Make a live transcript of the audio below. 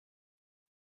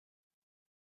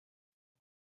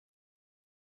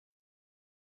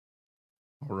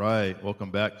All right,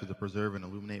 welcome back to the Preserve and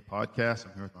Illuminate podcast.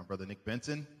 I'm here with my brother Nick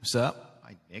Benson. What's up?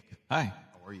 Hi, Nick. Hi.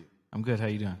 How are you? I'm good. How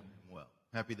you doing? Well,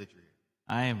 happy that you're here.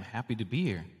 I am happy to be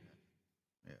here.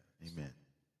 Yeah, amen.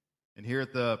 And here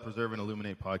at the Preserve and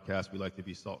Illuminate podcast, we like to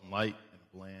be salt and light in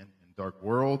a bland and dark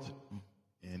world.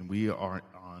 And we are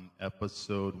on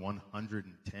episode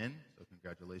 110. So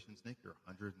congratulations, Nick. You're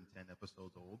 110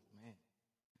 episodes old. Man.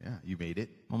 Yeah, you made it.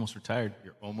 I'm almost retired.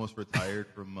 You're almost retired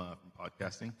from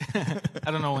podcasting.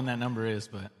 I don't know when that number is,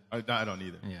 but I don't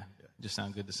either. yeah, just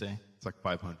sound good to say. It's like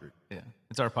 500. Yeah,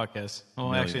 it's our podcast. Well,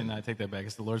 Million. actually, no, I take that back.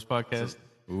 It's the Lord's podcast,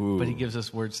 Ooh. but He gives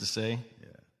us words to say. Yeah.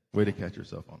 Way to catch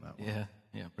yourself on that one.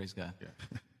 Yeah, praise God. Yeah.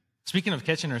 Speaking of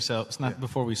catching ourselves,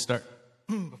 before we start,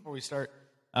 one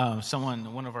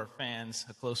of our fans,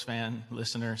 a close fan,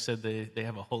 listener, said they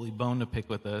have a holy bone to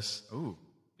pick with us. Ooh.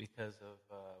 Because of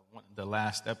one of the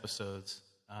last episodes.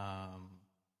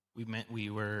 We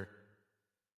were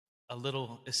a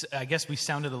little, I guess we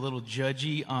sounded a little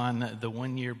judgy on the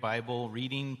one-year Bible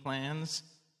reading plans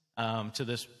to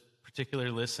this particular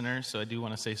listener, so I do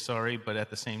want to say sorry, but at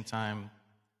the same time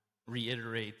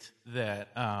reiterate that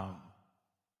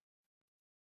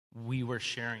we were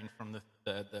sharing from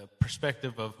the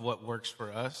perspective of what works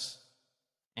for us.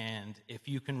 And if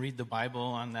you can read the Bible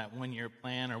on that one-year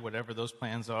plan or whatever those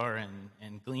plans are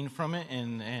and glean from it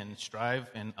and strive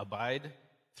and abide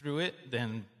through it,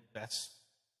 then that's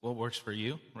what works for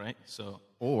you, right? So,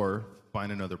 Or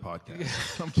find another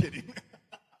podcast. I'm kidding.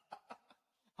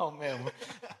 oh man,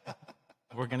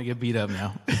 we're gonna get beat up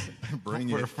now. Bring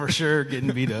We're it. for sure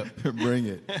getting beat up. Bring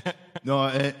it. No,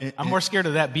 I'm more scared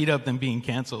of that beat up than being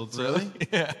canceled. So. Really?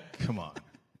 Yeah. Come on.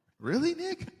 Really,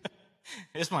 Nick?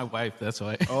 It's my wife, that's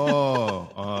why.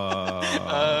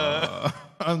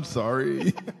 I'm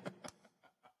sorry.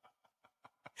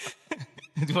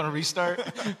 Do you want to restart?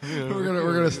 We're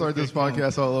gonna start this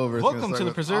podcast all over. It's Welcome gonna to start the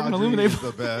with Preserve and Audrey Illuminate. is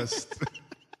the best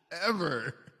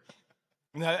ever.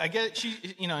 No, I get she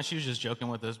was just joking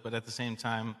with us, but at the same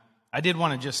time, I did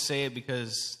want to just say it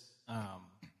because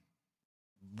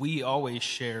we always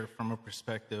share from a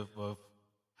perspective of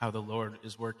how the Lord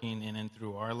is working in and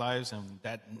through our lives, and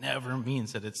that never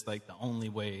means that it's like the only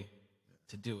way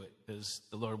to do it, because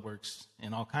the Lord works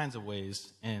in all kinds of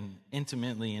ways and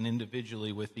intimately and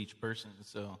individually with each person.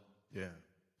 So Yeah.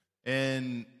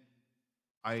 And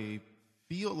I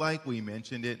feel like we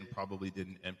mentioned it and probably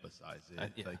didn't emphasize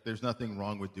it. Yeah. Like, there's nothing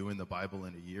wrong with doing the Bible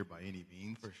in a year by any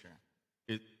means. for sure.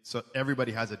 So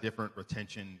everybody has a different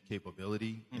retention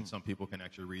capability, and some people can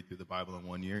actually read through the Bible in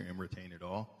 1 year and retain it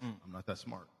all. I'm not that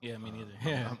smart. Yeah, me neither.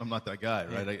 Yeah. I'm not that guy,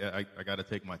 right? I got to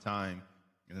take my time,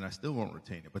 and then I still won't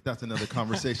retain it. But that's another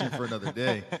conversation for another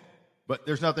day. But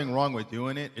there's nothing wrong with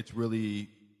doing it. It's really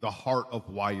the heart of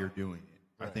why you're doing it.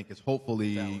 Right. I think it's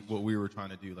hopefully what we were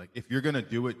trying to do. Like, if you're going to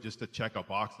do it just to check a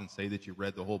box and say that you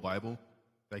read the whole Bible,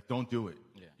 like, don't do it.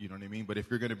 Yeah. You know what I mean? But if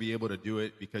you're going to be able to do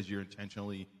it because you're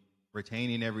intentionally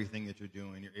retaining everything that you're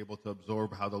doing, you're able to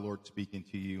absorb how the Lord's speaking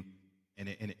to you, and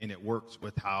it works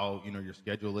with how your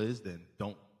schedule is, then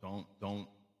don't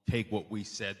take what we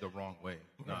said the wrong way.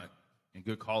 Not and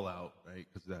good call out, right?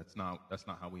 Because that's not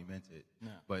how we meant it.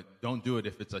 No. But don't do it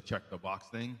if it's a check the box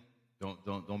thing.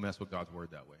 Don't mess with God's word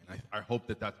that way. And I hope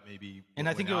that's maybe. And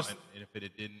I think it was. And if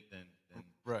it didn't, then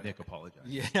Right. Nick apologized.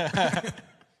 Yeah.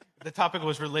 The topic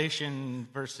was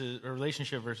relationship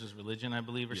versus religion, I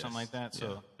believe, or something like that.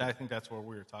 So I think that's where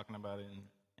we were talking about it.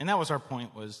 And that was our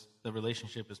point, was the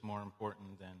relationship is more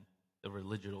important than the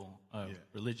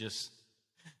religious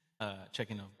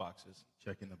checking of boxes.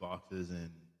 Checking the boxes,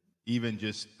 and even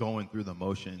just going through the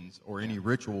motions or any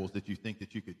rituals that you think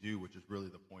that you could do, which is really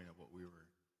the point of what we were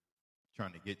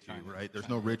trying to get to, right? There's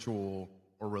no ritual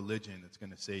or religion that's going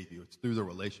to save you. It's through the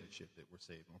relationship that we're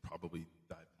saved. We'll probably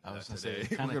dive into that today.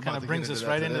 It kind of brings us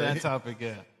right into that topic,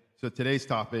 yeah. So today's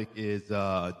topic is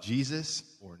Jesus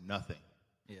or nothing.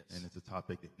 Yes. And it's a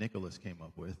topic that Nicholas came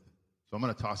up with. So I'm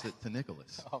going to toss it to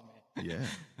Nicholas. Oh, man.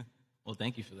 Yeah. Well,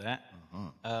 thank you for that.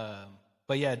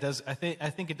 But yeah, it does. I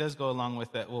think it does go along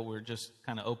with that, what we're just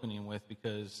kind of opening with,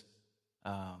 because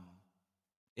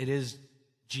it is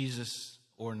Jesus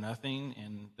or nothing,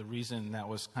 and the reason that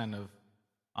was kind of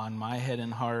on my head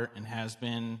and heart and has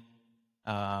been,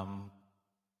 I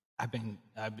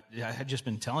had just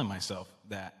been telling myself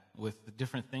that with the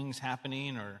different things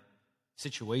happening, or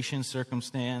situation,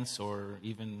 circumstance, or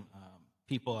even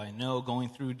people I know going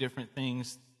through different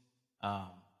things,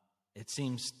 it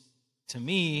seems to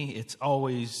me it's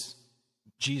always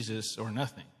Jesus or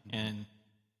nothing. And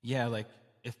yeah, like,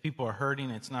 if people are hurting,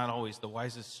 it's not always the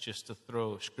wisest just to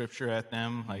throw scripture at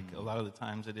them. Like, a lot of the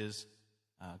times it is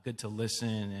good to listen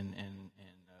and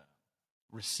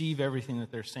receive everything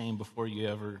that they're saying before you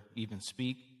ever even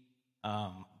speak.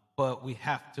 But we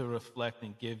have to reflect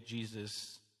and give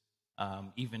Jesus,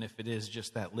 even if it is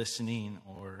just that listening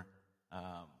or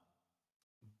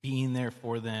being there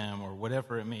for them or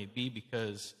whatever it may be,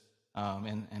 because,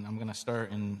 and I'm going to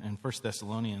start in 1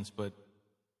 Thessalonians, but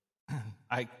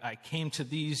I came to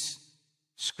these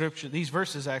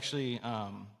verses actually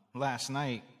last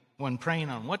night when praying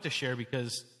on what to share,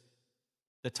 because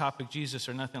the topic Jesus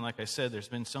or nothing, like I said, there's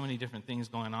been so many different things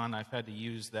going on. I've had to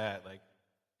use that, like,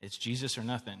 it's Jesus or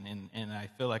nothing. And I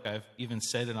feel like I've even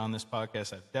said it on this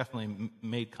podcast. I've definitely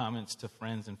made comments to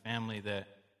friends and family that,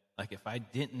 like, if I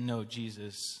didn't know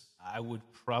Jesus, I would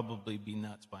probably be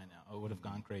nuts by now. I would have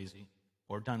gone crazy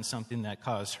or done something that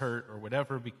caused hurt or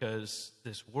whatever, because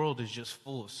this world is just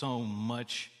full of so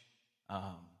much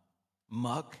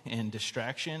muck and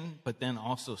distraction, but then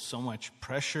also so much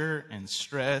pressure and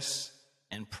stress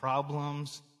and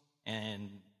problems. And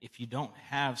if you don't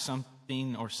have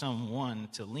something or someone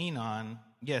to lean on,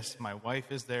 yes, my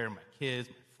wife is there, my kids,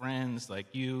 my friends, like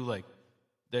you, like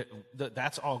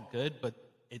that's all good, but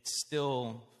it's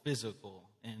still physical,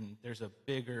 and there's a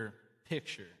bigger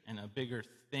picture and a bigger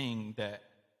thing that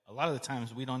a lot of the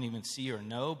times we don't even see or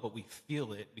know, but we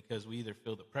feel it because we either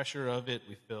feel the pressure of it,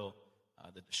 we feel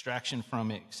the distraction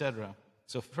from it, etc.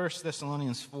 So 1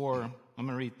 Thessalonians 4, I'm going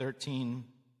to read 13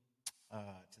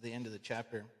 to the end of the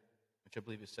chapter, which I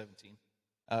believe is 17.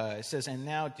 It says, "And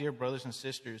now, dear brothers and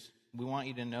sisters, we want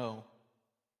you to know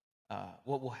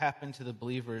what will happen to the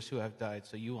believers who have died,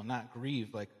 so you will not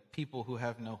grieve like people who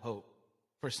have no hope.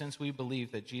 For since we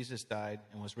believe that Jesus died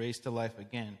and was raised to life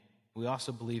again, we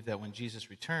also believe that when Jesus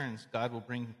returns, God will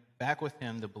bring back with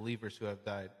him the believers who have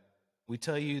died. We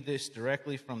tell you this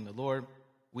directly from the Lord.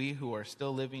 We who are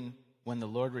still living when the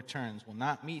Lord returns will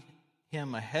not meet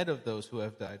him ahead of those who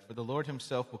have died. For the Lord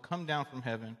himself will come down from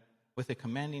heaven with a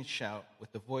commanding shout,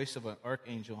 with the voice of an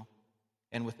archangel,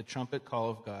 and with the trumpet call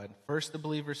of God. First the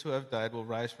believers who have died will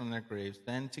rise from their graves.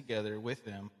 Then together with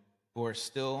them,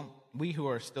 we who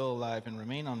are still alive and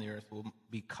remain on the earth will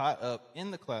be caught up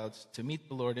in the clouds to meet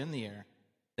the Lord in the air.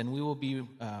 Then we will be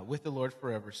with the Lord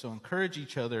forever. So encourage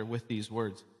each other with these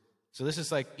words." So this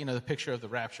is like, the picture of the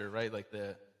rapture, right? Like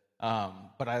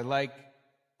but I like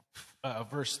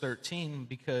verse 13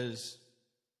 because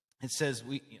it says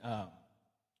we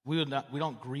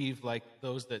don't grieve like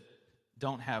those that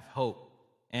don't have hope.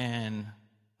 And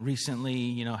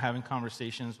recently, having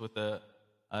conversations with a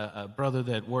brother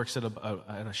that works at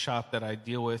a shop that I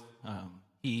deal with,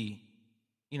 he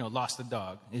lost a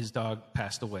dog. His dog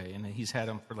passed away, and he's had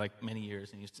him for like many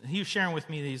years. And he was sharing with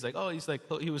me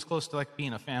that he was close to like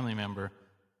being a family member.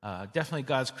 Definitely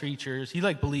God's creatures. He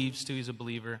like believes too. He's a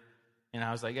believer. And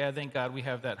I was like, yeah, thank God we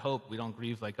have that hope. We don't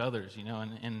grieve like others,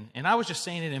 And I was just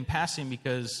saying it in passing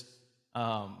because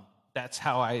that's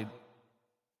how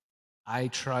I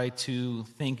try to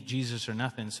think Jesus or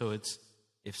nothing. So it's,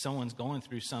 if someone's going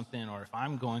through something or if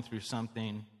I'm going through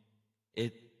something,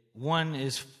 one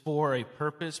is for a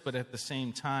purpose, but at the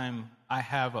same time, I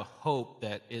have a hope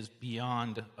that is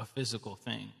beyond a physical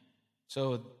thing.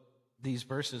 So these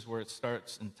verses where it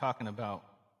starts and talking about,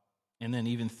 and then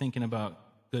even thinking about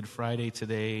Good Friday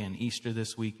today and Easter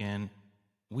this weekend,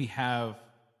 we have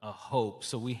a hope.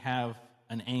 So we have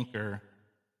an anchor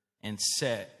and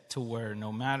set to where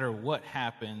no matter what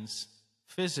happens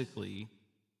physically,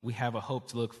 we have a hope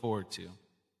to look forward to.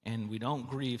 And we don't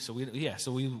grieve. So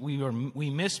we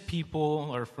miss people,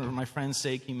 or for my friend's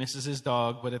sake, he misses his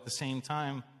dog, but at the same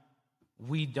time,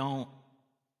 we don't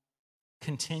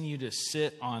continue to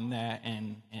sit on that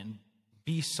and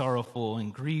be sorrowful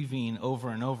and grieving over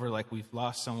and over like we've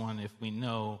lost someone, if we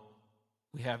know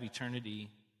we have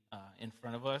eternity in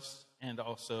front of us. And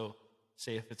also,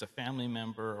 say if it's a family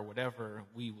member or whatever,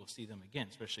 we will see them again,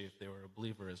 especially if they were a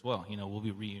believer as well. We'll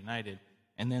be reunited.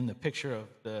 And then the picture of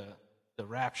the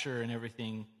rapture and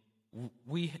everything,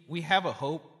 we have a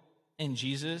hope in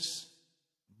Jesus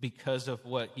because of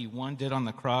what he, one, did on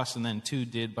the cross, and then two,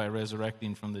 did by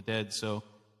resurrecting from the dead. So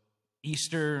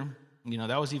Easter,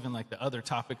 that was even like the other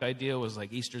topic idea, was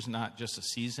like Easter's not just a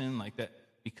season like that,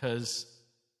 because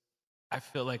I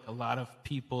feel like a lot of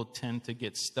people tend to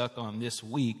get stuck on this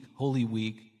week, Holy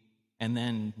Week, and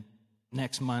then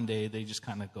next Monday they just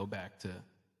kind of go back to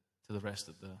the rest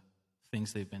of the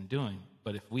things they've been doing.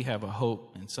 But if we have a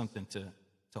hope and something to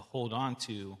hold on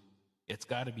to, it's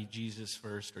got to be Jesus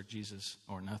first, or Jesus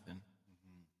or nothing.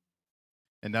 Mm-hmm.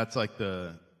 And that's like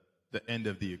the end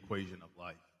of the equation of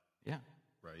life. Yeah.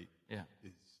 Right? Yeah.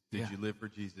 Did you live for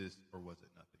Jesus, or was it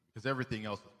nothing? Because everything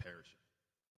else was perishing.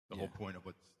 The whole point of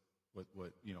what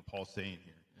Paul's saying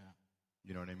here. Yeah.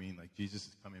 You know what I mean? Like, Jesus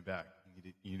is coming back.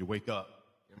 You need to wake up.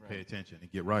 and pay attention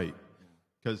and get right.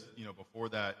 Because, before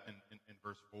that, in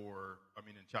verse 4,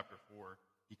 in chapter 4,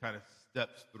 he kind of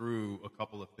steps through a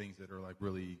couple of things that are like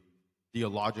really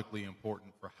theologically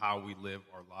important for how we live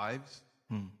our lives.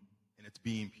 And it's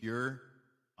being pure,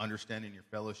 understanding your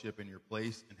fellowship and your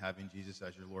place, and having Jesus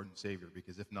as your Lord and Savior.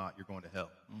 Because if not, you're going to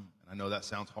hell. And I know that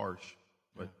sounds harsh,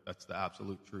 but that's the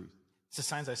absolute truth. It's the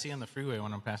signs I see on the freeway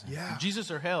when I'm passing. Yeah.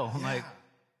 Jesus or hell. I'm like,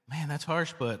 man, that's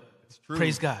harsh, but It's true.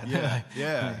 praise God.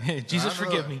 Yeah. Jesus,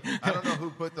 forgive me. I don't know who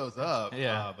put those up,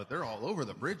 Yeah. but they're all over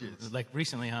the bridges. Like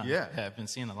recently, huh? Yeah. I've been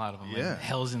seeing a lot of them. Yeah. Like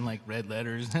hell's in like red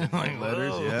letters. Like,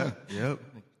 Letters, whoa. yeah. Yep.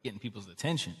 Like, getting people's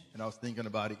attention. And I was thinking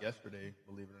about it yesterday,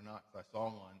 believe it or not, 'cause I saw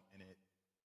one, and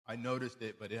I noticed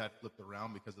it, but it had flipped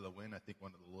around because of the wind. I think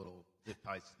one of the little zip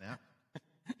ties snapped,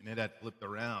 and it had flipped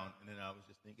around. And then I was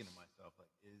just thinking to myself,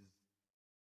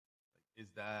 is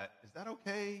that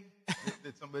okay?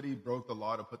 That somebody broke the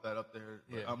law to put that up there?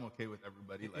 But I'm okay with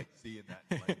everybody seeing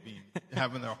that,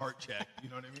 having their heart checked. You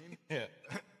know what I mean? Yeah.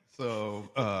 So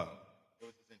it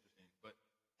was just interesting. But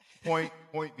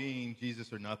point being,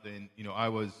 Jesus or nothing. I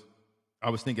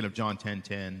was thinking of John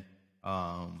 10:10.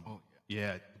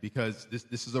 Yeah, because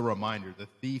this is a reminder. The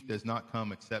thief does not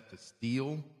come except to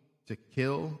steal, to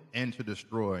kill, and to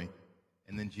destroy.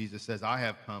 And then Jesus says, I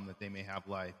have come that they may have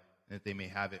life, and that they may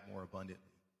have it more abundantly.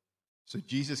 So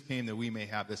Jesus came that we may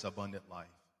have this abundant life.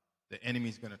 The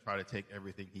enemy's going to try to take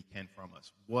everything he can from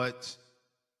us. What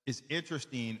is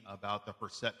interesting about the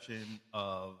perception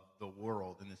of the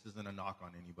world, and this isn't a knock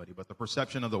on anybody, but the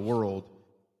perception of the world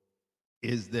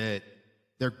is that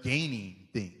they're gaining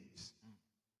things.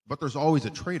 But there's always a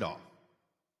trade-off.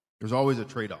 There's always a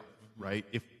trade-off, right?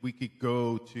 If we could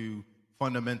go to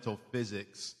fundamental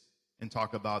physics and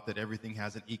talk about that everything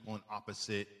has an equal and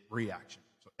opposite reaction.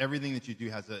 So everything that you do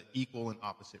has an equal and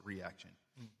opposite reaction.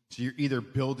 So you're either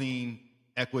building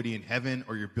equity in heaven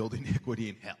or you're building equity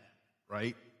in hell,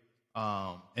 right?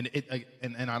 And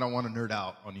I don't want to nerd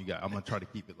out on you guys. I'm going to try to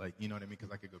keep it you know what I mean?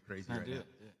 Because I could go crazy right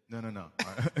now. No.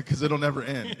 Because it'll never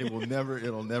end. It'll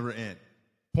never end.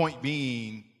 Point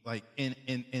being,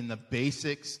 in the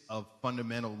basics of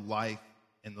fundamental life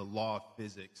and the law of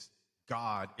physics,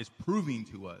 God is proving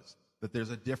to us that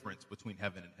there's a difference between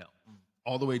heaven and hell.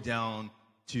 All the way down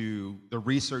to the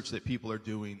research that people are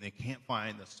doing. They can't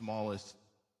find the smallest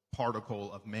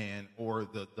particle of man or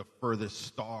the furthest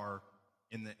star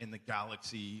in the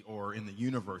galaxy or in the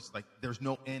universe. There's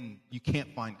no end. You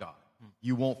can't find God.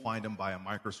 You won't find him by a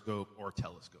microscope or a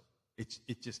telescope.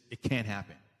 It can't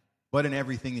happen. But in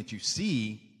everything that you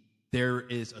see, there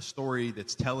is a story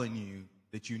that's telling you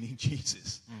that you need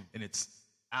Jesus. And it's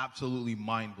absolutely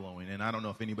mind-blowing. And I don't know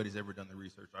if anybody's ever done the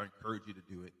research. I encourage you to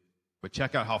do it. But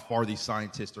check out how far these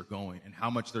scientists are going and how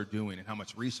much they're doing and how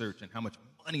much research and how much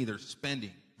money they're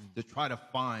spending to try to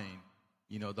find,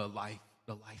 the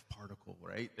life particle,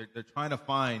 right? They're trying to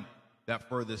find that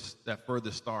furthest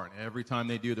star. And every time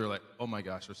they do, they're like, oh my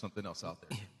gosh, there's something else out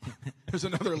there. There's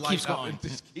another light out there. It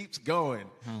just keeps going.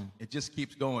 It just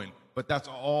keeps going. But that's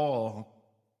all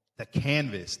the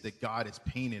canvas that God is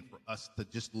painted for us to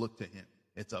just look to him.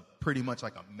 It's pretty much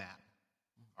like a map.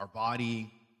 Our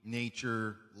body,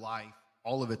 nature, life,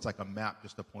 all of it's like a map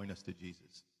just to point us to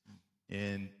Jesus.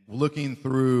 And looking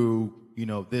through,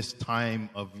 this time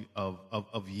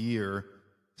of year,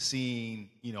 seeing,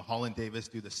 Holland Davis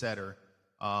do the setter,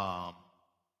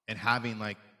 and having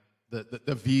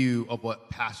the view of what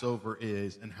Passover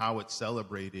is and how it's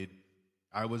celebrated,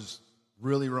 I was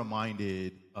really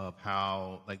reminded of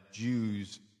how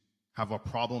Jews have a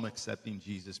problem accepting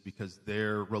Jesus because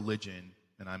their religion,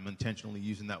 and I'm intentionally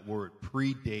using that word,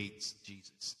 predates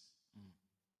Jesus,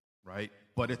 right?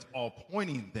 But it's all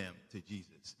pointing them to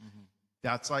Jesus.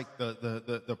 That's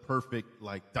the perfect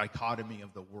dichotomy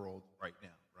of the world right now,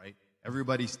 right?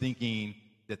 Everybody's thinking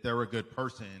that they're a good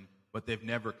person, but they've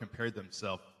never compared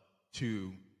themselves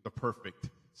to the perfect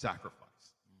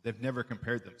sacrifice. They've never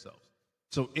compared themselves.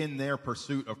 So in their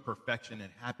pursuit of perfection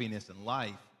and happiness in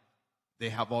life, they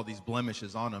have all these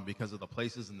blemishes on them because of the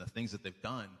places and the things that they've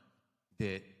done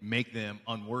that make them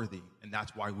unworthy, and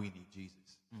that's why we need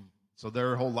Jesus. So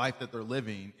their whole life that they're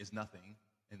living is nothing,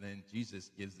 and then Jesus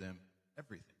gives them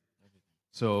everything.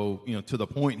 So, to the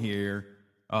point here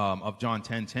of John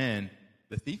 10:10,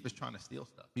 the thief is trying to steal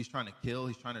stuff. He's trying to kill,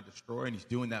 he's trying to destroy, and he's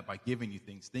doing that by giving you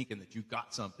things, thinking that you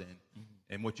got something,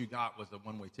 and what you got was a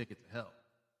one-way ticket to hell,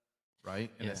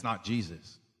 right? And it's not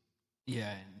Jesus.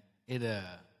 Yeah, and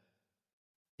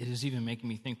it is even making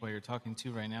me think while you're talking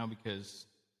too right now, because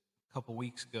a couple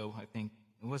weeks ago, I think,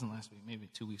 it wasn't last week, maybe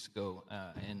 2 weeks ago,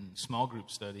 in small group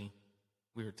study,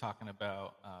 we were talking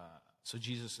about, so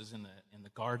Jesus is in the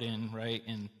garden, right?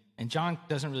 And And John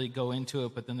doesn't really go into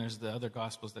it, but then there's the other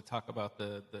gospels that talk about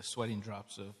the sweating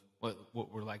drops of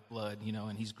what were like blood,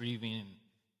 and he's grieving, and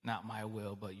not my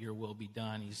will, but your will be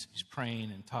done. He's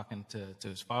praying and talking to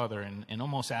his Father, and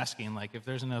almost asking, like, if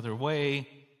there's another way,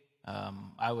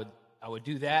 I would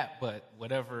do that, but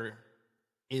whatever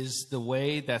is the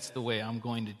way, that's the way I'm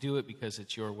going to do it, because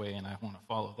it's your way, and I want to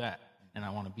follow that, and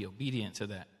I want to be obedient to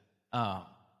that.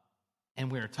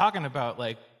 And we were talking about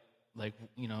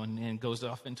and goes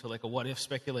off into like a what if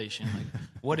speculation. Like,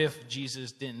 what if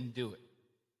Jesus didn't do it?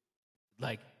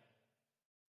 Like,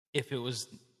 if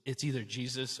it's either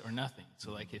Jesus or nothing.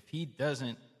 So like, if he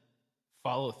doesn't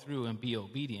follow through and be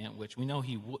obedient, which we know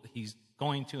he's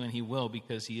going to and he will,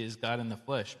 because he is God in the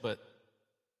flesh. But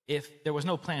if there was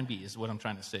no plan B, is what I'm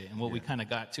trying to say. And what we kind of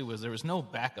got to was there was no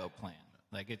backup plan.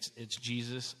 Like, it's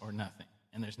Jesus or nothing.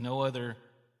 And there's no other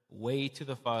way to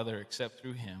the Father except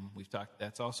through him. We've talked,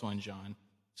 that's also in John.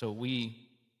 So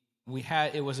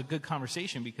it was a good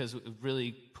conversation, because it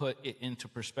really put it into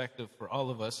perspective for all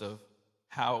of us of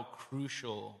how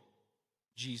crucial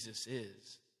Jesus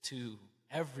is to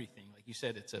everything. Like you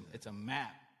said, it's a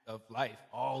map of life,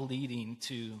 all leading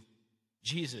to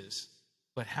Jesus.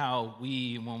 But how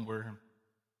when we're,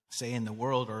 say, in the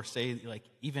world, or say, like,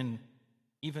 even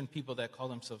people that call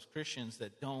themselves Christians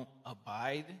that don't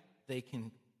abide, they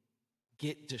can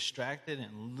get distracted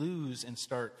and lose and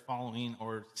start following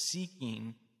or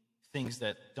seeking things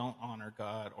that don't honor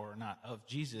God or not of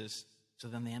Jesus. So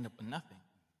then they end up with nothing.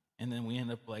 And then we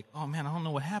end up like, oh man, I don't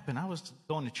know what happened. I was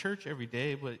going to church every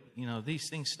day, but these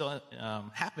things still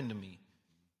happen to me.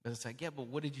 But it's like, yeah, but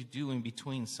what did you do in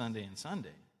between Sunday and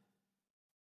Sunday?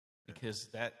 Because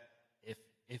that,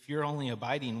 if you're only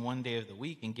abiding one day of the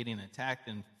week and getting attacked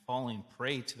and falling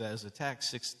prey to those attacks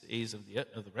 6 days of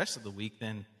the rest of the week,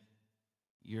 then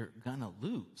you're gonna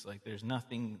lose. Like, there's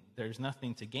nothing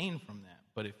to gain from that.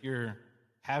 But if you're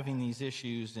having these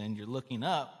issues and you're looking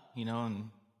up,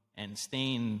 and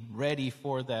staying ready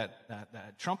for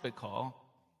that trumpet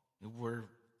call, we're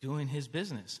doing his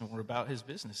business, and we're about his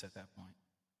business at that point.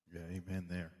 Yeah, amen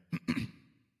there.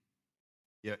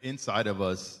 Yeah, inside of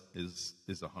us is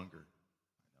a hunger.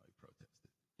 I know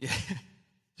he protested. Yeah.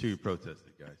 Two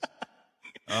protested, guys.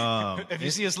 If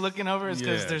you see us looking over, it's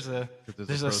because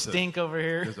there's a stink over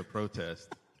here. There's a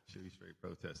protest. Should be straight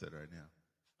protested right now.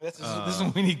 This is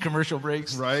when we need commercial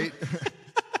breaks, right?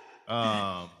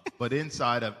 But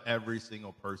inside of every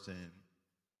single person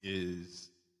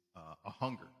is a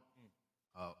hunger,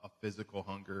 a physical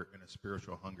hunger and a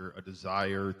spiritual hunger, a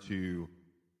desire to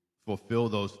fulfill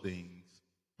those things,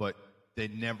 but they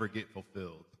never get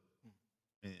fulfilled,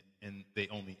 and they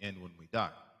only end when we die.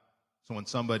 So when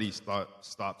somebody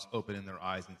stops opening their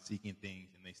eyes and seeking things,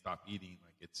 and they stop eating,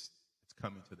 like it's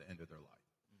coming to the end of their life.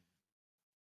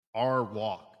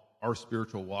 Our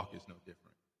spiritual walk is no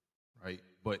different, right?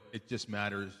 But it just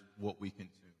matters what we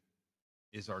consume.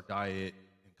 Is our diet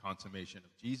and consummation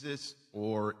of Jesus,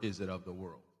 or is it of the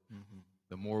world? Mm-hmm.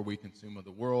 The more we consume of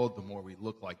the world, the more we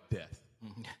look like death.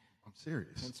 Mm-hmm. I'm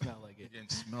serious. And smell like it. And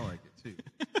smell like it too.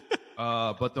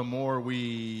 But the more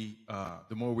we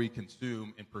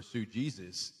consume and pursue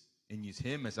Jesus and use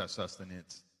him as our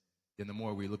sustenance, then the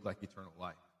more we look like eternal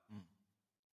life. Mm.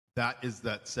 That is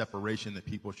that separation that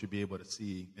people should be able to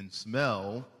see and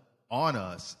smell on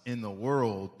us in the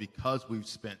world, because we've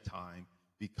spent time,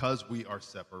 because we are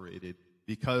separated,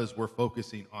 because we're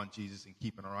focusing on Jesus and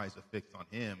keeping our eyes fixed on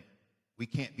him. We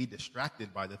can't be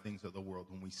distracted by the things of the world.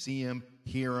 When we see them,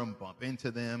 hear them, bump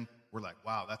into them, we're like,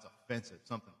 wow, that's offensive.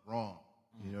 Something's wrong.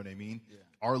 You know what I mean? Yeah.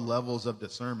 Our levels of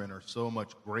discernment are so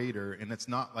much greater, and it's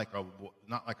not like a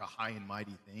high and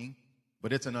mighty thing,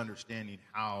 but it's an understanding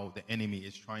how the enemy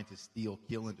is trying to steal,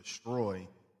 kill, and destroy,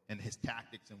 and his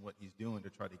tactics and what he's doing to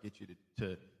try to get you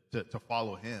to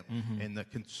follow him. Mm-hmm. And the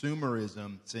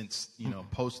consumerism since,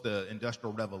 post the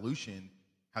Industrial Revolution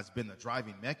has been the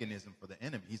driving mechanism for the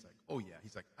enemy. He's like, oh yeah,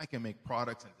 I can make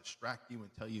products and distract you and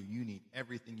tell you need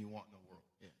everything you want in the world.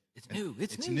 Yeah.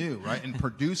 It's new, right? And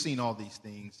producing all these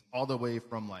things, all the way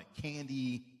from like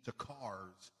candy to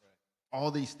cars, right. All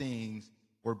these things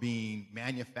were being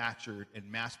manufactured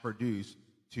and mass produced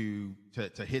to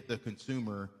hit the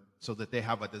consumer, so that they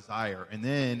have a desire. And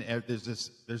then there's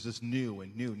this new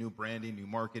branding, new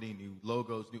marketing, new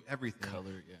logos, new everything.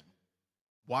 Color, yeah.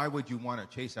 Why would you want to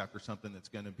chase after something that's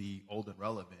going to be old and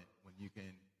relevant when you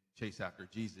can chase after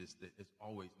Jesus that is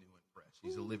always new and fresh?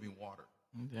 He's a living water.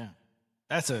 Yeah.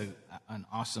 That's an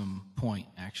awesome point,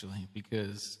 actually,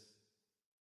 because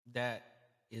that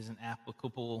is an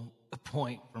applicable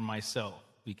point for myself,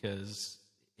 because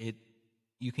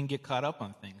you can get caught up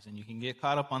on things, and you can get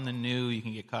caught up on the new, you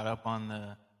can get caught up on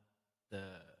the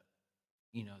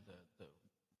the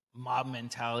mob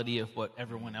mentality of what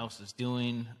everyone else is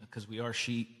doing, because we are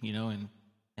sheep,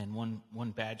 and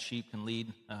one bad sheep can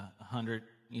lead 100,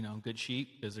 good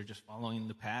sheep because they're just following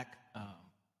the pack.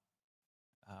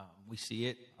 We see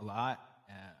it a lot,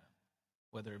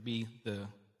 whether it be the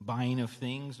buying of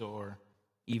things or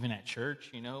even at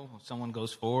church. If someone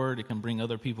goes forward, it can bring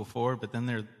other people forward, but then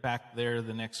they're back there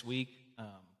the next week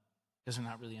because they're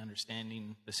not really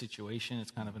understanding the situation.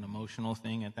 It's kind of an emotional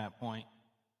thing at that point.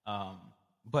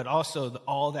 But also,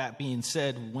 all that being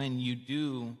said, when you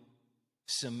do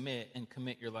submit and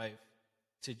commit your life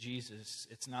to Jesus,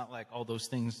 it's not like all those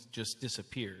things just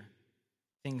disappear.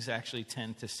 Things actually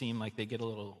tend to seem like they get a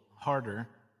little harder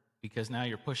because now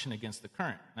you're pushing against the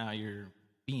current. Now you're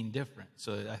being different.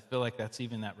 So I feel like that's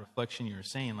even that reflection you were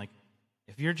saying. Like,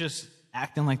 if you're just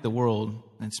acting like the world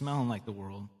and smelling like the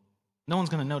world, no one's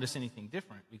going to notice anything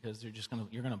different because you're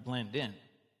going to blend in.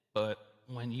 But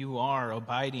when you are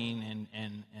abiding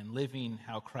and living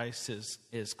how Christ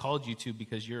has called you to,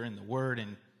 because you're in the Word,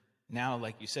 and now,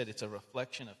 like you said, it's a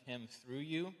reflection of Him through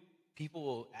you, people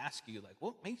will ask you, like,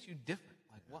 what makes you different?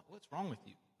 Like, what's wrong with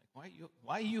you? Like,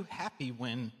 why are you happy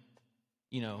when,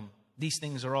 these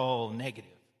things are all negative?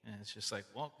 And it's just like,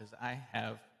 well, because I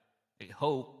have a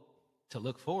hope to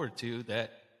look forward to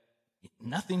that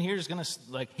nothing here is going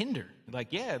to, hinder.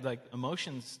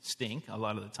 Emotions stink a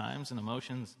lot of the times, and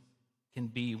emotions can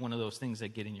be one of those things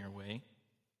that get in your way.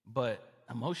 But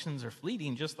emotions are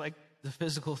fleeting, just like the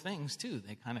physical things, too.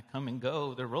 They kind of come and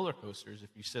go. They're roller coasters if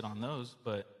you sit on those.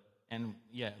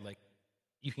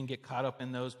 You can get caught up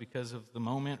in those because of the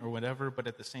moment or whatever. But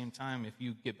at the same time, if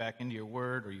you get back into your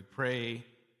word or you pray,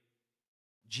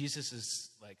 Jesus is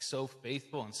so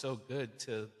faithful and so good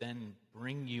to then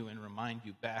bring you and remind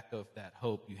you back of that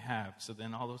hope you have. So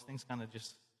then all those things kind of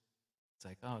just, it's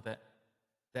like, oh,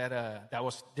 that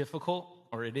was difficult,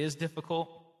 or it is difficult,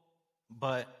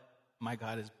 but my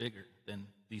God is bigger than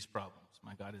these problems.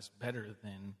 My God is better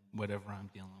than whatever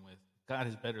I'm dealing with. God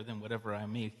is better than whatever I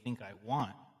may think I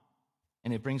want.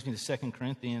 And it brings me to 2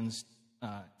 Corinthians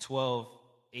 12,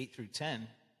 8 through 10,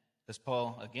 because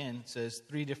Paul, again, says,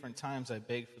 3 different times I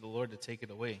begged for the Lord to take it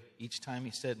away. Each time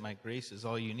he said, my grace is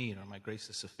all you need, or my grace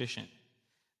is sufficient.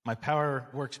 My power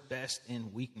works best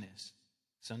in weakness.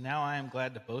 So now I am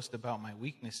glad to boast about my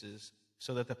weaknesses,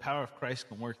 so that the power of Christ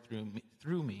can work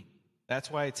through me.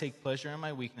 That's why I take pleasure in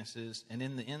my weaknesses and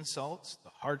in the insults, the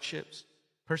hardships,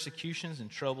 persecutions, and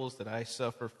troubles that I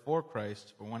suffer for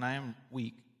Christ. For when I am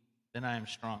weak, then I am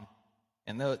strong.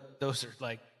 And those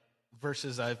are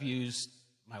verses I've used,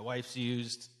 my wife's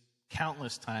used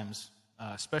countless times,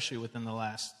 especially within the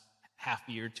last half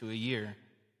year to a year.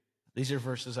 These are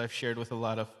verses I've shared with a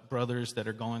lot of brothers that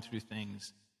are going through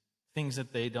things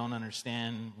that they don't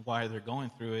understand why they're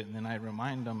going through it. And then I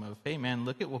remind them of, hey, man,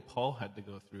 look at what Paul had to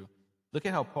go through. Look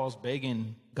at how Paul's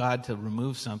begging God to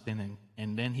remove something,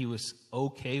 and then he was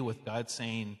okay with God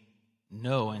saying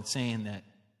no and saying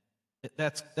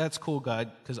that's cool,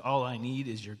 God, because all I need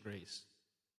is your grace.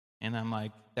 And I'm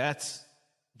like, that's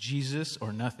Jesus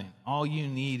or nothing. All you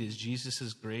need is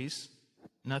Jesus' grace.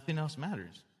 Nothing else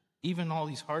matters. Even all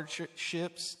these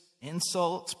hardships,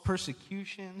 insults,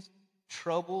 persecutions,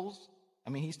 troubles. I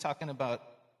mean, he's talking about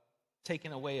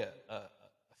taking away a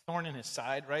thorn in his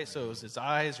side, right? So it was his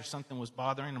eyes or something was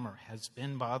bothering him or has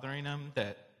been bothering him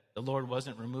that the Lord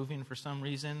wasn't removing for some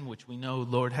reason, which we know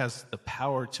Lord has the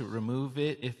power to remove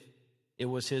it if it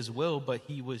was his will, but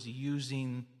he was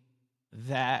using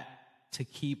that to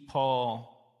keep Paul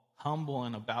humble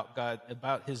and about God,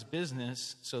 about his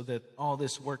business, so that all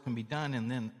this work can be done, and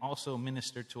then also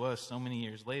minister to us so many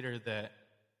years later that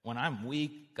when I'm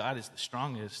weak, God is the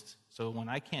strongest. So when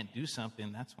I can't do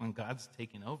something, that's when God's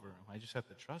taking over. I just have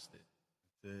to trust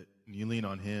it. You lean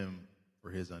on him for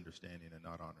his understanding and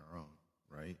not on our own,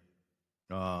 right?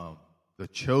 The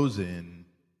Chosen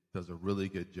does a really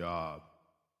good job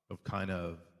of kind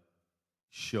of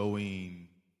showing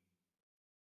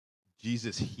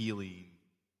Jesus healing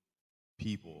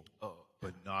people,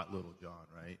 but not Little John,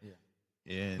 right? Yeah.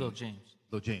 And Little James.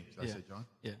 Little James. Did I Yeah. say John?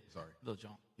 Yeah. Sorry. Little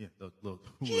John. Yeah. Little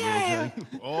Yeah.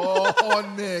 James.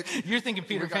 Oh, Nick. You're thinking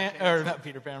Peter got Pan, canceled. or not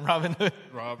Peter Pan, Robin Hood.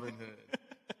 Robin Hood.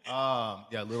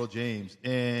 Yeah, Little James.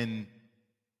 And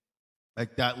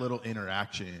that little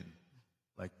interaction,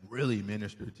 really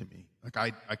ministered to me.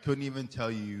 I couldn't even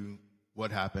tell you what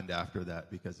happened after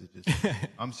that because it just,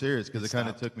 I'm serious, because it kind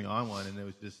of took me on one, and it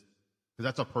was just, because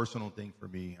that's a personal thing for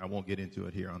me. I won't get into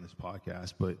it here on this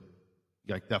podcast, but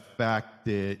the fact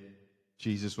that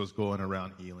Jesus was going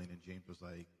around healing, and James was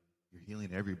like, you're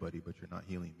healing everybody, but you're not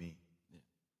healing me. Yeah.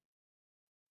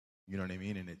 You know what I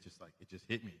mean? And it just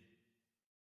hit me.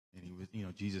 And he was,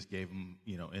 Jesus gave him,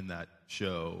 in that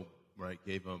show, right?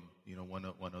 Gave him, one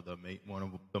of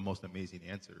the most amazing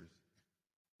answers.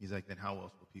 He's like, then how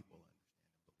else will people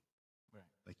understand? Right.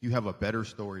 Like, you have a better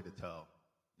story to tell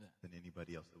Yeah. than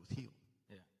anybody else that was healed.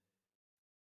 Yeah.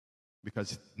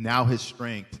 Because now his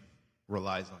strength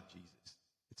relies on Jesus.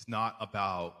 It's not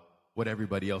about what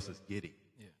everybody else is getting.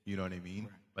 Yeah. You know what I mean?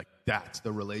 Right. Like, that's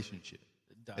the relationship.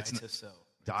 Die It's to self.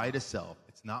 Die to self.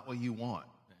 It's not what you want.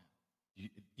 Yeah.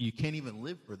 You can't even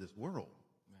live for this world,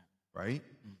 Yeah. right?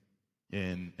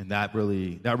 And that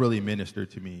really ministered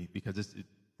to me, because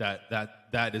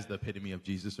that is the epitome of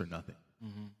Jesus or nothing.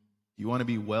 Mm-hmm. Do you want to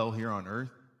be well here on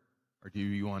earth, or do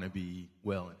you want to be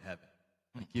well in heaven?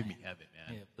 Like, give me heaven,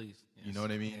 man. Yeah, please. Yes. You know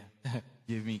what I mean? Yeah.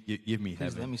 Give me Please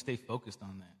heaven. let me stay focused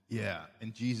on that. Yeah,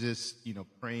 and Jesus,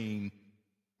 praying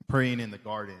in the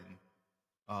garden,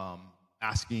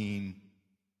 asking,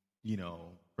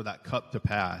 for that cup to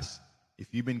pass.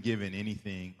 If you've been given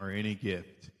anything or any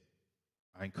gift,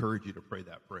 I encourage you to pray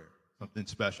that prayer. Something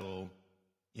special,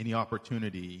 any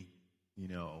opportunity,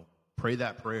 pray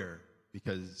that prayer,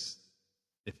 because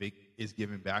if it is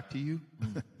given back to you,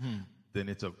 then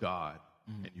it's of God,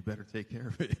 and you better take care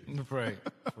of it. Right,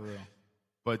 for real.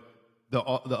 But the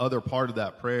other part of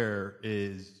that prayer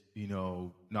is,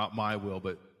 not my will,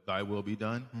 but thy will be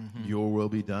done, your will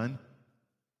be done.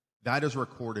 That is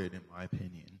recorded, in my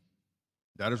opinion.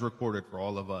 That is recorded for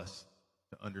all of us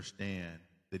to understand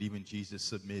that even Jesus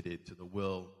submitted to the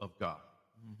will of God.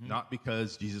 Not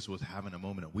because Jesus was having a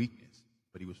moment of weakness,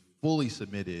 but he was fully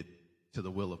submitted to the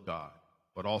will of God.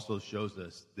 But also shows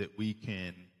us that we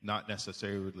can not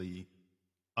necessarily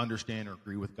understand or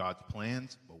agree with God's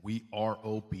plans, but we are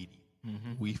obedient.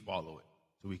 We follow it.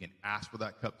 So we can ask for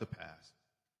that cup to pass.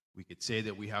 We could say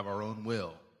that we have our own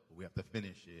will, but we have to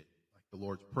finish it like the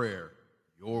Lord's Prayer: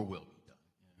 your will be done.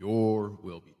 Your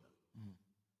will be done.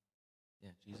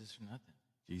 Yeah, Jesus or nothing.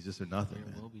 Jesus or nothing, Your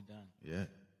man. will be done. Yeah.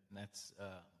 And that's,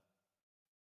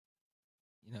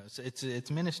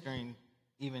 it's ministering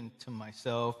even to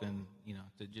myself, and,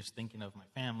 to just thinking of my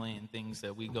family and things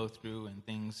that we go through, and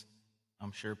things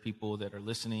I'm sure people that are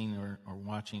listening or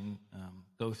watching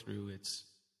go through.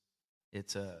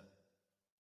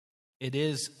 It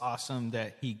is awesome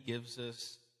that he gives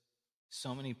us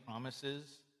so many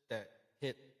promises that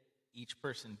hit each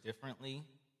person differently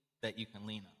that you can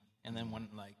lean on. And then when,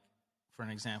 like, for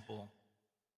an example,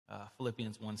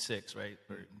 Philippians 1:6, right?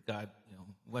 Where God,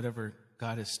 whatever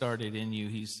God has started in you,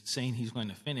 he's saying he's going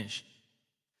to finish.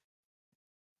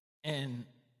 And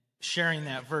sharing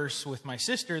that verse with my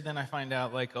sister, then I find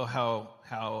out, like, how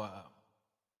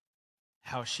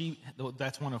she,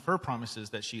 that's one of her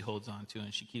promises that she holds on to,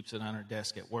 and she keeps it on her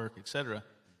desk at work, etc.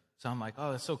 So I'm like,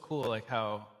 oh, that's so cool, like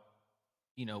how,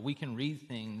 we can read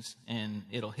things and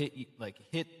it'll hit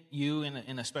you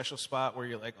in a special spot where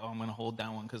you're like, oh, I'm going to hold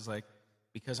that one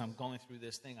because I'm going through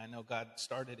this thing. I know God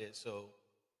started it, so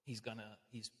he's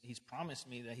promised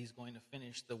me that he's going to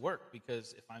finish the work,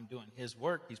 because if I'm doing his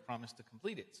work, he's promised to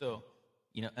complete it. So,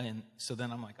 and so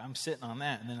then I'm like, I'm sitting on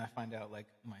that, and then I find out, like,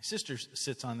 my sister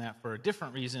sits on that for a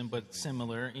different reason, but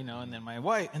similar, and then my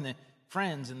wife, and then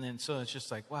friends, and then so it's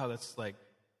just like, wow, that's like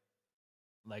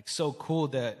so cool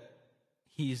that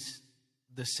he's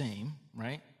the same,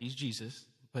 right? He's Jesus,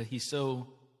 but he's so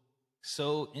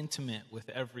intimate with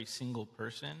every single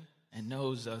person and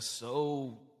knows us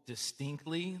so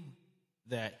distinctly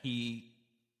that he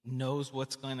knows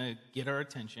what's going to get our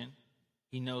attention.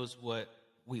 He knows what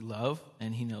we love,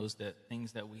 and he knows that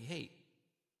things that we hate.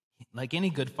 Like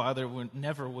any good father would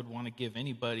never want to give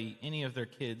anybody, any of their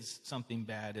kids, something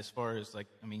bad. As far as, like,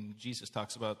 Jesus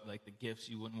talks about, like, the gifts.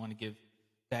 You wouldn't want to give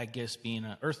bad gifts being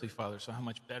an earthly father. So how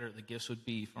much better the gifts would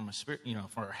be from a spirit,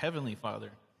 for our heavenly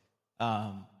Father.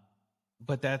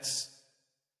 But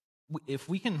if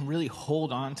we can really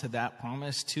hold on to that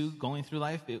promise too, going through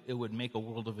life, it would make a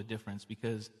world of a difference.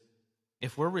 Because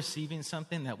if we're receiving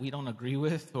something that we don't agree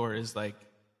with, or is like,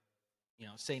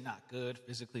 say not good,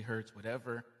 physically hurts,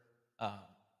 whatever,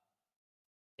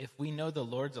 if we know the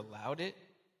Lord's allowed it,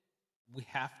 we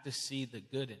have to see the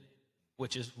good in it,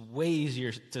 which is way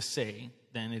easier to say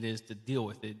than it is to deal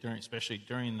with it, especially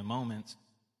during the moments.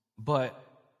 But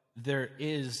there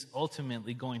is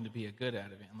ultimately going to be a good out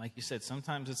of it. And like you said,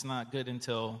 sometimes it's not good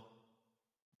until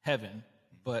heaven.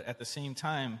 But at the same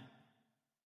time,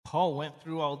 Paul went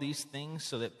through all these things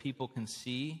so that people can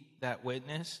see that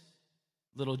witness.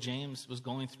 Little James was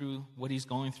going through what he's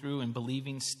going through and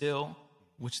believing still,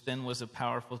 which then was a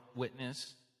powerful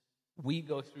witness. We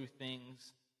go through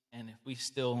things, and if we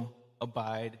still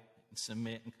abide and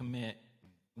submit and commit,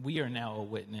 we are now a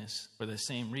witness for the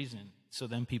same reason. So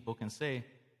then people can say,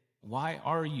 why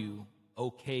are you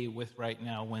okay with right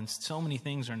now when so many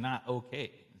things are not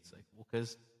okay? It's like, well,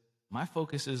 because my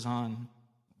focus is on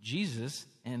Jesus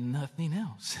and nothing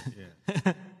else.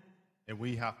 Yeah. And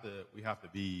we have to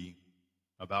be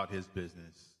about his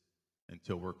business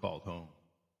until we're called home.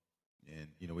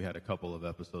 And, we had a few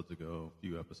episodes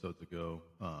ago,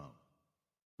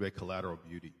 we had collateral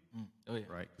beauty, Oh, yeah.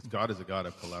 right? Because God is a God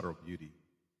of collateral beauty.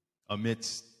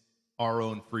 Amidst our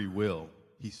own free will,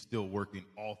 he's still working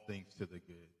all things to the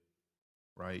good,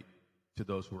 right? To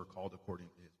those who are called according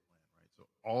to his plan, right? So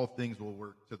all things will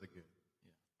work to the good.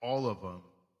 Yeah. All of them,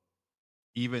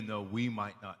 even though we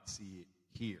might not see it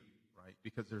here, right?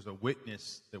 Because there's a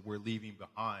witness that we're leaving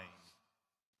behind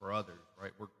for others,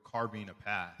 right? We're carving a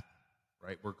path,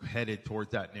 right? We're headed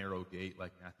towards that narrow gate,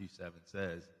 like Matthew 7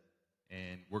 says,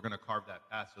 and we're going to carve that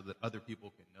path so that other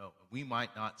people can know. And we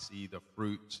might not see the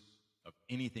fruits of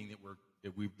anything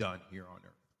that we've done here on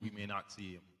earth. We may not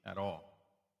see them at all,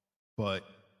 but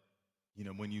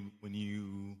when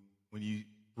you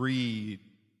read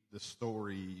the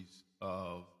stories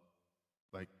of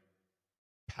like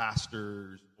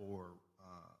pastors or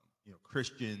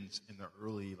Christians in the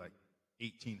early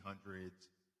 1800s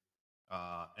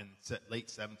and late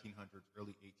 1700s,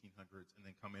 early 1800s, and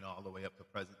then coming all the way up to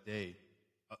present day,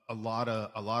 a lot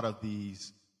of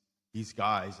these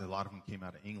guys, a lot of them came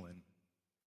out of England.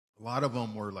 A lot of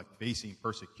them were facing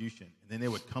persecution, and then they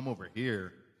would come over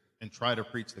here and try to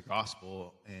preach the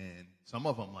gospel. And some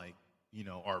of them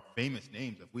are famous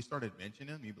names. If we started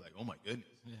mentioning them, you'd be like, oh my goodness.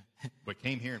 Yeah. But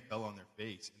came here and fell on their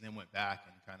face and then went back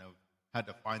and kind of had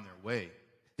to find their way.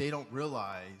 They don't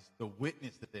realize the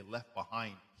witness that they left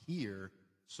behind here,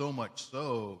 so much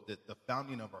so that the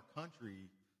founding of our country,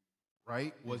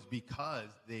 right, was because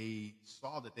they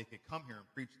saw that they could come here and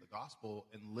preach the gospel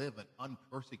and live an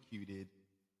unpersecuted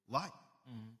life.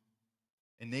 Mm-hmm.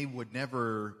 And they would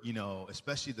never,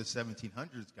 especially the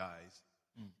 1700s guys,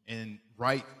 and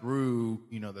right through,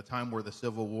 the time where the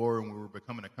Civil War and we were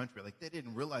becoming a country, they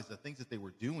didn't realize the things that they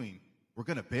were doing were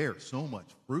going to bear so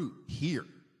much fruit here,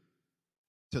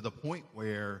 to the point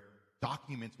where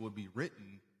documents would be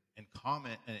written and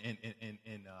comment and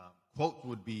quotes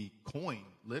would be coined,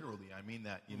 literally. I mean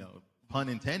that, pun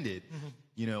intended,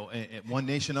 and one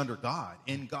nation under God,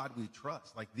 in God we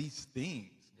trust. These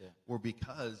things were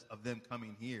because of them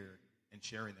coming here and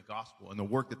sharing the gospel, and the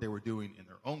work that they were doing in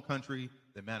their own country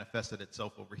that manifested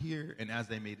itself over here. And as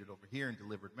they made it over here and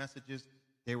delivered messages,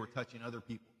 they were touching other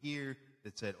people here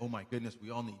that said, oh my goodness, we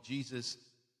all need Jesus.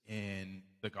 And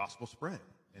the gospel spread,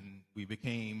 and we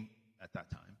became, at that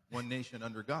time, one nation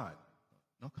under God.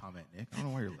 No comment, Nick. I don't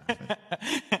know why you're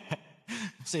laughing.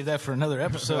 Save that for another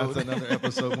episode. That's another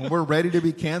episode. When we're ready to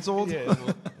be canceled, yeah,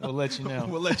 we'll let you know.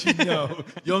 We'll let you know.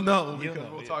 You'll know,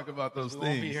 because we'll talk about those things. We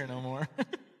won't be here no more.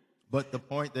 But the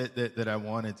point that I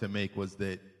wanted to make was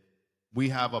that we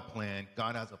have a plan.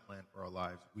 God has a plan for our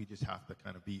lives. We just have to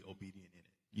kind of be obedient in it.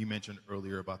 You mentioned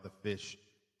earlier about the fish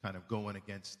kind of going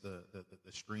against the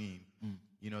stream.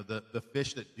 The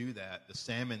fish that do that, the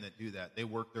salmon that do that, they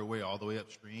work their way all the way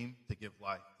upstream to give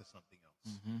life to something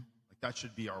else. Mm-hmm. That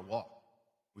should be our walk.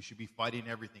 We should be fighting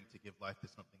everything to give life to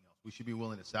something else. We should be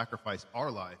willing to sacrifice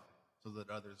our life so that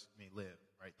others may live,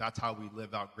 right? That's how we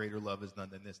live out greater love is none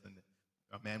than this, than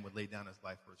a man would lay down his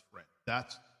life for his friend.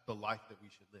 That's the life that we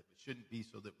should live. It shouldn't be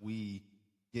so that we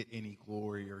get any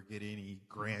glory or get any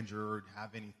grandeur or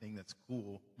have anything that's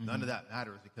cool. Mm-hmm. None of that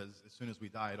matters, because as soon as we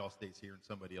die, it all stays here and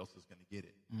somebody else is going to get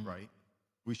it, right?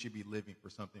 We should be living for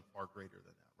something far greater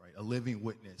than that, right? A living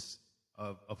witness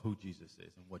of who Jesus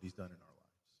is and what he's done in our lives.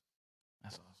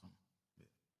 That's awesome.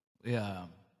 Yeah.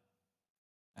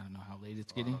 I don't know how late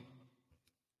it's getting.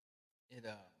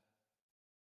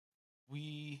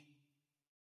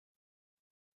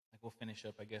 We'll finish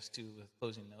up, I guess, too, with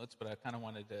closing notes, but I kind of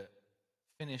wanted to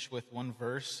finish with one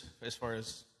verse as far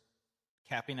as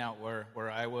capping out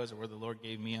where I was, or where the Lord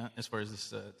gave me as far as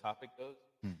this topic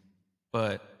goes.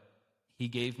 But he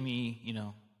gave me,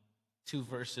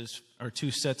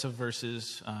 two sets of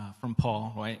verses from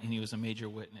Paul, right? And he was a major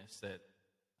witness that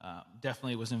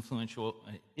definitely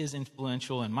is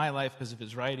influential in my life because of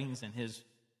his writings and his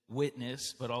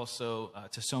witness, but also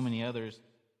to so many others.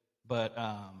 But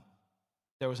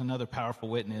there was another powerful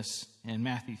witness in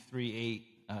Matthew 3:8.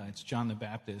 It's John the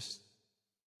Baptist.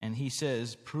 And he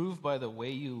says, "Prove by the way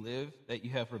you live that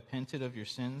you have repented of your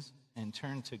sins and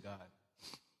turned to God."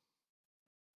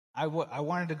 I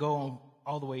wanted to go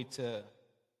all the way to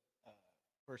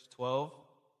verse 12,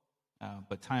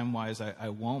 but time-wise I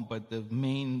won't. But the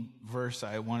main verse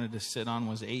I wanted to sit on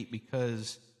was 8,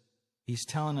 because he's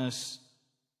telling us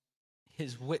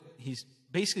he's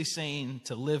basically saying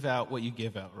to live out what you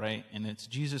give out, right? And it's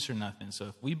Jesus or nothing. So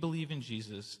if we believe in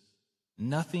Jesus,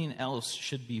 nothing else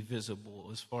should be visible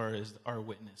as far as our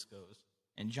witness goes.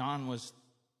 And John was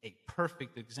a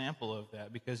perfect example of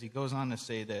that, because he goes on to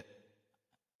say that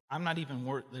I'm not even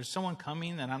there's someone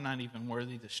coming that I'm not even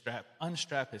worthy to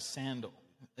unstrap his sandal.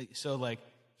 So like,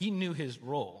 he knew his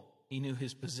role, he knew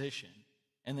his position.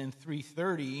 And then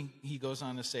 3:30, he goes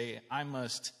on to say, I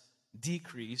must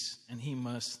decrease and he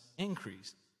must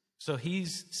increase. So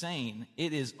he's saying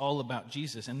it is all about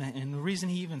Jesus. And the reason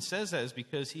he even says that is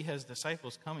because he has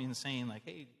disciples coming and saying like,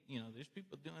 hey, there's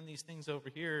people doing these things over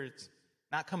here. It's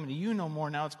not coming to you no more.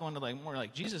 Now it's going to like more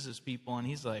like Jesus's people. And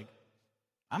he's like,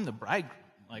 I'm the bridegroom.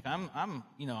 Like I'm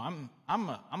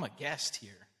a guest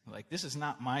here. Like, this is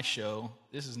not my show.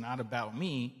 This is not about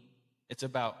me. It's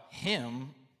about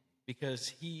him, because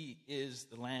he is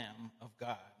the Lamb of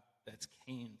God that's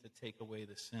came to take away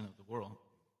the sin of the world.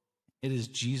 It is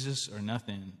Jesus or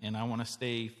nothing, and I want to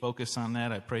stay focused on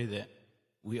that. I pray that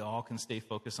we all can stay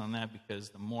focused on that, because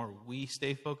the more we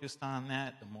stay focused on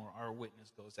that, the more our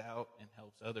witness goes out and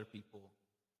helps other people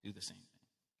do the same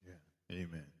thing. Yeah,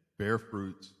 amen. Bear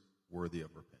fruits worthy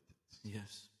of repentance.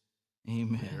 Yes,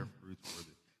 amen. Bear fruits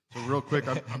worthy. So real quick,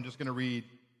 I'm just going to read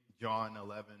John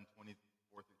 11,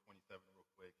 24 through 27 real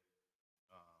quick,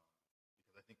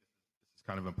 because I think this is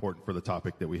kind of important for the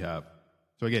topic that we have.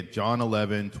 So again, John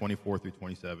 11, 24 through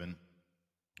 27.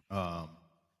 And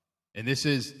this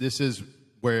is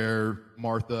where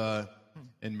Martha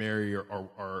and Mary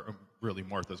are really,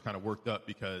 Martha's kind of worked up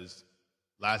because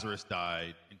Lazarus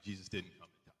died and Jesus didn't come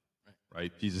in time.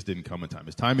 Right? Jesus didn't come in time.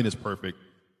 His timing is perfect.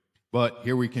 But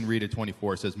here we can read at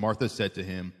 24. It says, Martha said to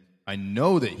him, I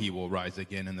know that he will rise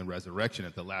again in the resurrection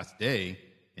at the last day.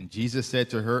 And Jesus said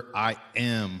to her, I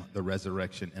am the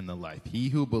resurrection and the life. He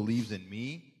who believes in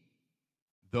me,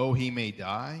 though he may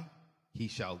die, he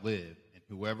shall live. And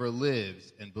whoever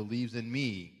lives and believes in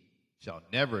me shall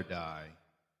never die.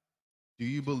 Do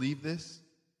you believe this?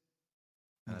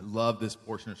 And I love this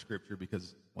portion of Scripture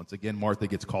because, once again, Martha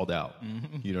gets called out.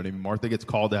 Mm-hmm. You know what I mean? Martha gets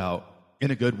called out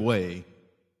in a good way,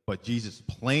 but Jesus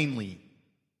plainly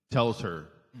tells her,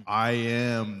 I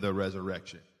am the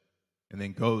resurrection, and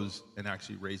then goes and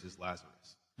actually raises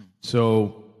Lazarus.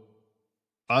 So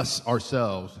us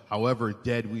ourselves, however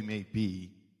dead we may be,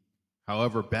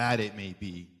 however bad it may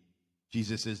be,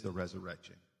 Jesus is the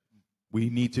resurrection. We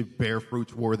need to bear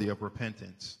fruits worthy of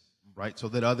repentance, right? So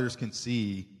that others can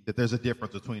see that there's a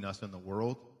difference between us and the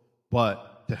world,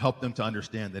 but to help them to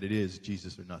understand that it is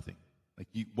Jesus or nothing. Like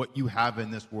what you have in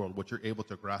this world, what you're able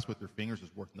to grasp with your fingers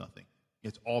is worth nothing.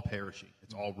 It's all perishing.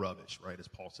 It's all rubbish, right, as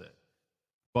Paul said.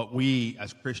 But we,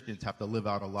 as Christians, have to live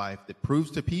out a life that proves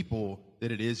to people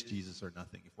that it is Jesus or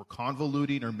nothing. If we're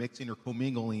convoluting or mixing or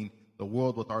commingling the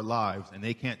world with our lives and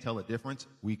they can't tell a difference,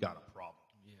 we got a problem.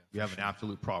 Yeah, we have an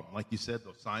absolute problem. Like you said,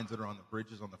 those signs that are on the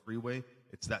bridges on the freeway,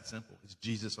 it's that simple. It's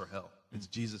Jesus or hell. It's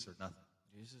Jesus or nothing.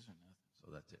 Jesus or nothing.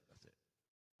 So that's it.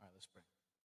 All right, let's pray.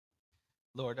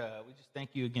 Lord, we just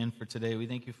thank you again for today. We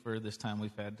thank you for this time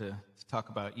we've had to talk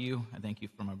about you. I thank you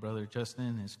for my brother Justin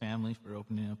and his family for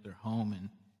opening up their home and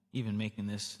even making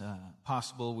this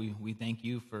possible. We thank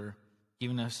you for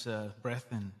giving us breath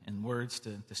and words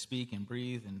to speak and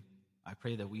breathe. And I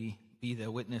pray that we be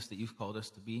the witness that you've called us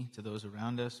to be to those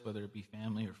around us, whether it be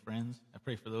family or friends. I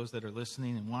pray for those that are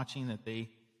listening and watching that they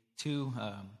too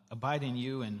abide in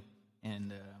you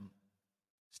and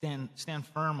stand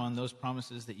firm on those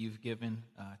promises that you've given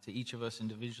to each of us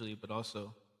individually, but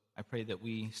also I pray that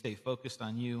we stay focused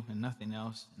on you and nothing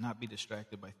else, and not be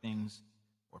distracted by things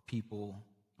or people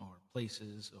or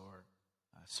places or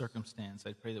circumstance.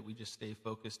 I pray that we just stay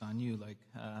focused on you,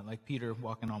 like Peter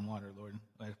walking on water, Lord.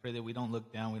 I pray that we don't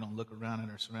look down, we don't look around at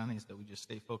our surroundings, that we just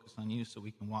stay focused on you so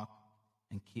we can walk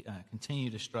and continue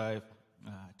to strive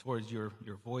towards your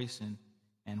voice.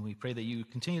 And we pray that you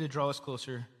continue to draw us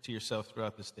closer to yourself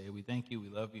throughout this day. We thank you, we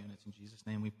love you, and it's in Jesus'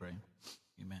 name we pray.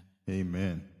 Amen.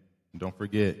 Amen. And don't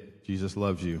forget, Jesus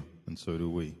loves you, and so do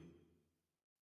we.